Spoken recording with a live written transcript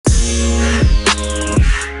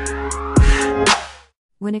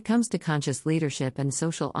When it comes to conscious leadership and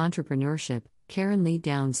social entrepreneurship, Karen Lee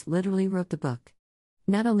Downs literally wrote the book.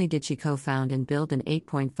 Not only did she co-found and build an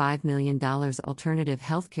 $8.5 million alternative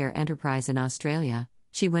healthcare enterprise in Australia,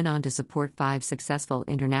 she went on to support 5 successful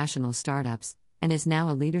international startups, and is now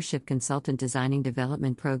a leadership consultant designing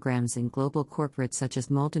development programs in global corporates such as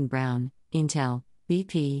Molton Brown, Intel,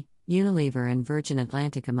 BP, Unilever and Virgin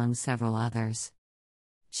Atlantic among several others.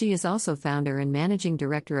 She is also founder and managing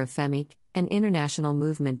director of FemmeQ, an international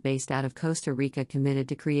movement based out of Costa Rica committed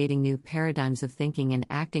to creating new paradigms of thinking and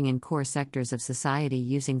acting in core sectors of society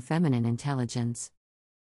using feminine intelligence.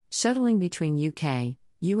 Shuttling between UK,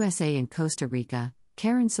 USA and Costa Rica,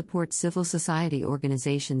 Karen supports civil society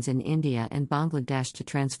organizations in India and Bangladesh to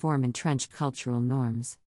transform entrenched cultural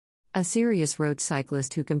norms. A serious road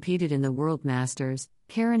cyclist who competed in the World Masters,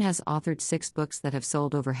 Karen has authored 6 books that have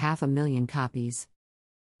sold over 500,000 copies.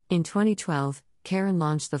 In 2012, Karen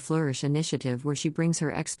launched the Flourish Initiative, where she brings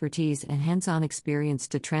her expertise and hands-on experience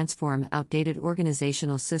to transform outdated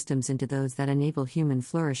organizational systems into those that enable human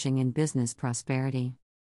flourishing and business prosperity.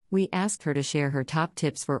 We asked her to share her top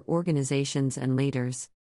tips for organizations and leaders.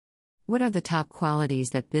 What are the top qualities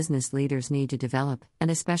that business leaders need to develop, and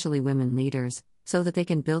especially women leaders, so that they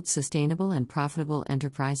can build sustainable and profitable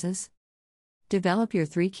enterprises? Develop your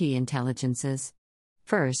 3 key intelligences.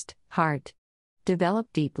 First, heart. Develop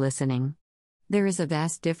deep listening. There is a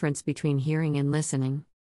vast difference between hearing and listening.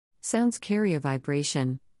 Sounds carry a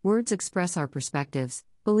vibration, words express our perspectives,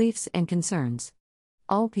 beliefs, and concerns.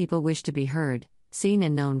 All people wish to be heard, seen,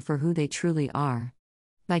 and known for who they truly are.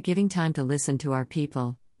 By giving time to listen to our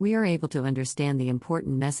people, we are able to understand the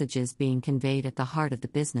important messages being conveyed at the heart of the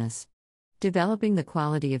business. Developing the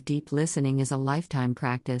quality of deep listening is a lifetime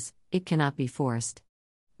practice, it cannot be forced.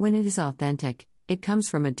 When it is authentic, it comes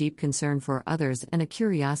from a deep concern for others and a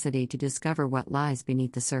curiosity to discover what lies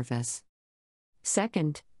beneath the surface.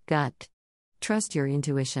 Second, gut. Trust your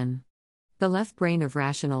intuition. The left brain of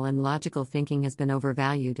rational and logical thinking has been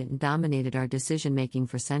overvalued and dominated our decision-making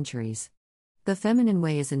for centuries. The feminine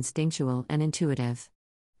way is instinctual and intuitive.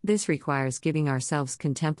 This requires giving ourselves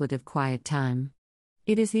contemplative quiet time.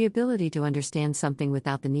 It is the ability to understand something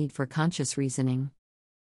without the need for conscious reasoning.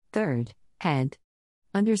 Third, head.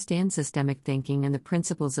 Understand systemic thinking and the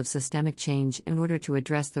principles of systemic change in order to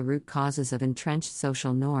address the root causes of entrenched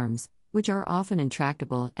social norms, which are often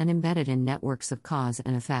intractable and embedded in networks of cause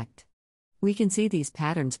and effect. We can see these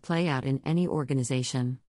patterns play out in any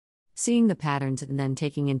organization. Seeing the patterns and then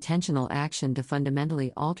taking intentional action to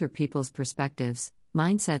fundamentally alter people's perspectives,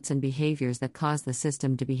 mindsets, and behaviors that cause the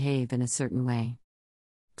system to behave in a certain way.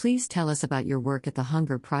 Please tell us about your work at the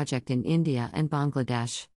Hunger Project in India and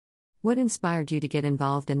Bangladesh. What inspired you to get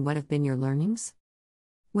involved and what have been your learnings?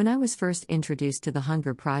 When I was first introduced to the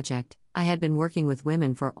Hunger Project, I had been working with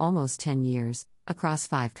women for almost 10 years, across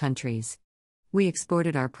 5 countries. We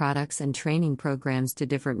exported our products and training programs to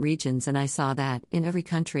different regions, and I saw that, in every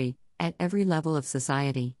country, at every level of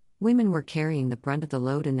society, women were carrying the brunt of the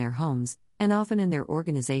load in their homes, and often in their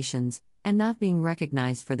organizations, and not being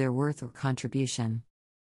recognized for their worth or contribution.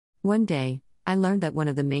 One day, I learned that one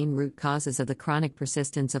of the main root causes of the chronic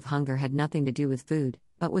persistence of hunger had nothing to do with food,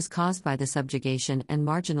 but was caused by the subjugation and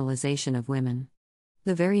marginalization of women.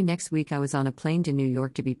 The very next week I was on a plane to New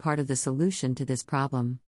York to be part of the solution to this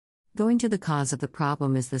problem. Going to the cause of the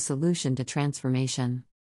problem is the solution to transformation.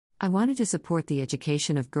 I wanted to support the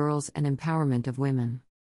education of girls and empowerment of women.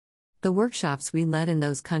 The workshops we led in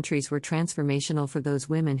those countries were transformational for those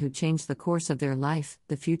women who changed the course of their life,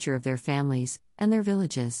 the future of their families, and their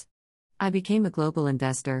villages. I became a global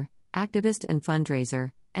investor, activist, and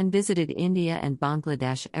fundraiser, and visited India and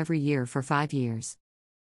Bangladesh every year for 5 years.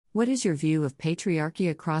 What is your view of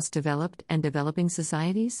patriarchy across developed and developing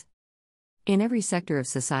societies? In every sector of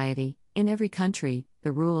society, in every country,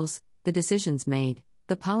 the rules, the decisions made,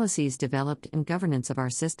 the policies developed, and governance of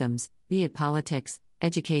our systems, be it politics,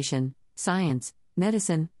 education, science,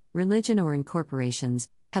 medicine, religion, or in corporations,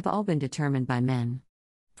 have all been determined by men.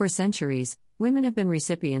 For centuries, women have been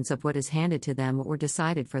recipients of what is handed to them or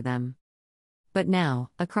decided for them. But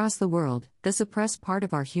now, across the world, the suppressed part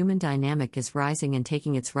of our human dynamic is rising and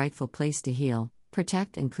taking its rightful place to heal,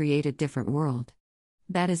 protect, and create a different world.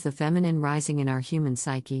 That is the feminine rising in our human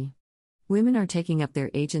psyche. Women are taking up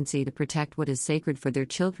their agency to protect what is sacred for their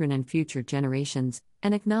children and future generations,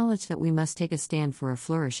 and acknowledge that we must take a stand for a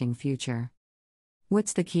flourishing future.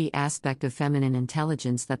 What's the key aspect of feminine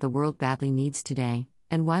intelligence that the world badly needs today?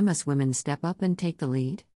 And why must women step up and take the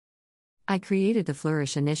lead? I created the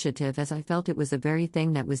Flourish Initiative as I felt it was the very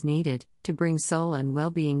thing that was needed, to bring soul and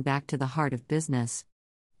well-being back to the heart of business.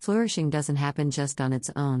 Flourishing doesn't happen just on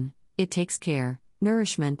its own, it takes care,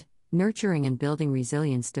 nourishment, nurturing and building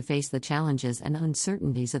resilience to face the challenges and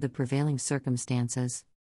uncertainties of the prevailing circumstances.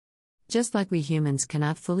 Just like we humans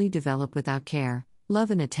cannot fully develop without care,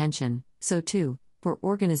 love, and attention, so too, for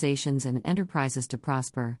organizations and enterprises to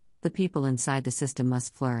prosper, the people inside the system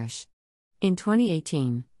must flourish. In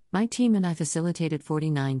 2018, my team and I facilitated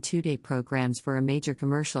 49 two-day programs for a major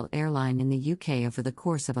commercial airline in the UK over the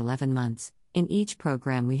course of 11 months. In each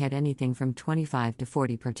program, we had anything from 25 to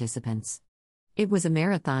 40 participants. It was a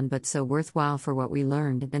marathon, but so worthwhile for what we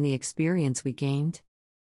learned and the experience we gained.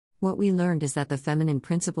 What we learned is that the feminine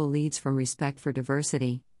principle leads from respect for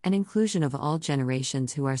diversity and inclusion of all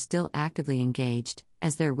generations who are still actively engaged,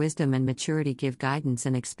 as their wisdom and maturity give guidance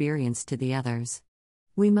and experience to the others.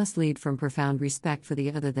 We must lead from profound respect for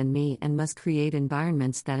the other than me and must create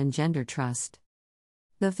environments that engender trust.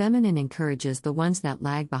 The feminine encourages the ones that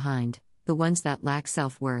lag behind, the ones that lack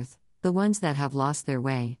self-worth, the ones that have lost their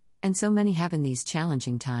way, and so many have in these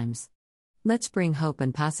challenging times. Let's bring hope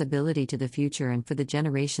and possibility to the future and for the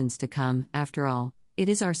generations to come. After all, it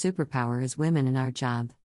is our superpower as women and our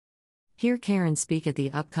job. Hear Karen speak at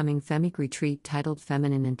the upcoming FemmeQ retreat titled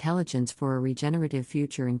Feminine Intelligence for a Regenerative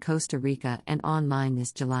Future in Costa Rica and online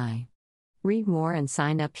this July. Read more and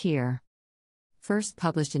sign up here. First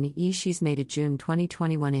published in the She's Made It June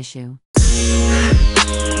 2021 issue.